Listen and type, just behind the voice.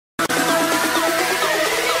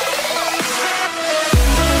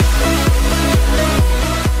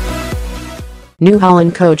New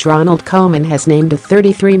Holland coach Ronald Koeman has named a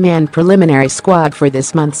 33-man preliminary squad for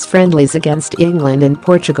this month's friendlies against England and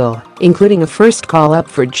Portugal, including a first call-up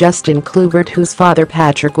for Justin Kluivert, whose father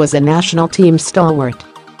Patrick was a national team stalwart.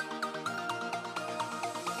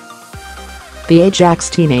 The Ajax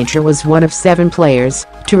teenager was one of 7 players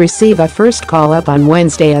to receive a first call-up on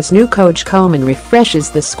Wednesday as new coach Koeman refreshes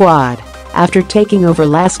the squad after taking over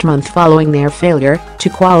last month following their failure to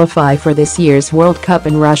qualify for this year's World Cup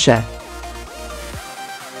in Russia.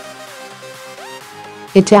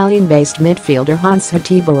 Italian-based midfielder Hans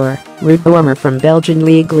Hateboer, Ruud from Belgian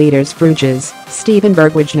league leaders Bruges, Steven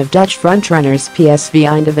Bergwijn of Dutch frontrunners PSV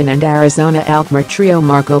Eindhoven and Arizona Alkmaar trio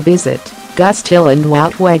Marco Bizot, Guus Til and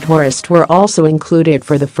Wout Weghorst were also included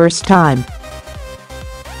for the first time.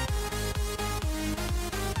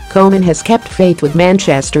 Koeman has kept faith with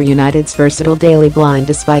Manchester United's versatile Daily Blind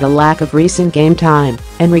despite a lack of recent game time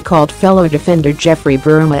and recalled fellow defender Jeffrey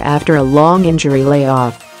Bruma after a long injury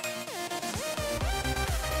layoff.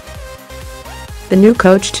 The new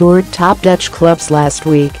coach toured top Dutch clubs last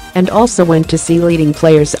week and also went to see leading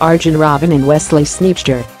players Arjen Robben and Wesley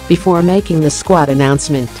Sneijder before making the squad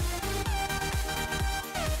announcement.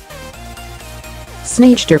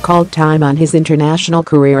 Sneijder called time on his international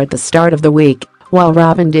career at the start of the week, while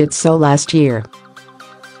Robben did so last year.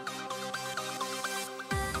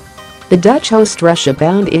 The Dutch host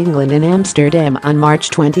Russia-bound England and Amsterdam on March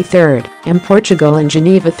 23 and Portugal and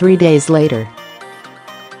Geneva 3 days later.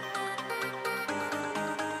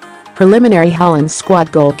 Preliminary Holland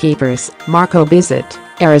squad goalkeepers: Marco Bizot,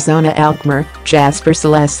 Arizona Alkmaar, Jasper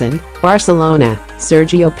Cillessen, Barcelona,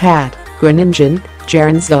 Sergio Pat, Groningen,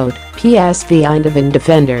 Jaren Zoet, PSV Eindhoven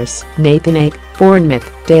defenders: Nathan Ake,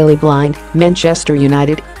 Bournemouth, Daily Blind, Manchester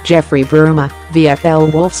United, Jeffrey Bruma, VfL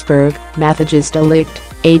Wolfsburg, Matthijs de Ligt,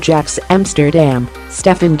 Ajax Amsterdam,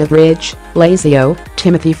 Stefan de Vrij, Lazio,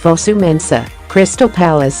 Timothy Fosu-Mensah, Crystal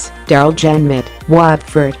Palace, Daryl Janmaat,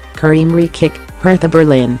 Watford, Karim Rekik, Hertha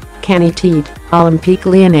Berlin, Kenny Teed, Olympique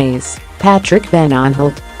Lyonnais, Patrick van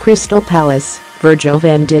Aanholt, Crystal Palace, Virgil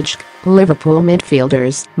van Dijk, Liverpool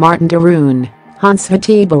midfielders: Martin de Roon, Hans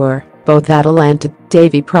Hateboer, both Atalanta,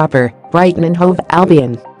 Davy Pröpper, Brighton and Hove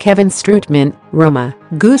Albion, Kevin Strootman, Roma,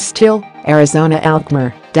 Guus Til, Arizona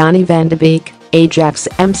Alkmaar, Donny van de Beek, Ajax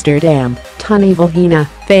Amsterdam, Tony Vilhena,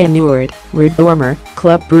 Feyenoord, Ruud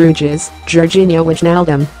Club Bruges, Jorginho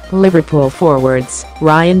Wijnaldum, Liverpool forwards: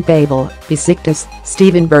 Ryan Babel, Besiktas,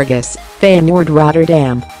 Steven Berghuis, Feyenoord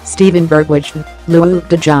Rotterdam, Steven Bergwijn, Luuk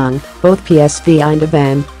de Jong, both PSV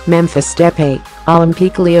Eindhoven, Memphis Depay,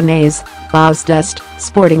 Olympique Lyonnais, Bas Dost,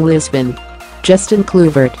 Sporting Lisbon. Justin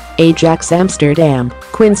Kluivert, Ajax Amsterdam,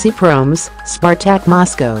 Quincy Promes, Spartak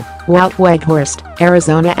Moscow, Wout Weghorst,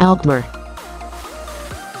 Arizona Alkmaar.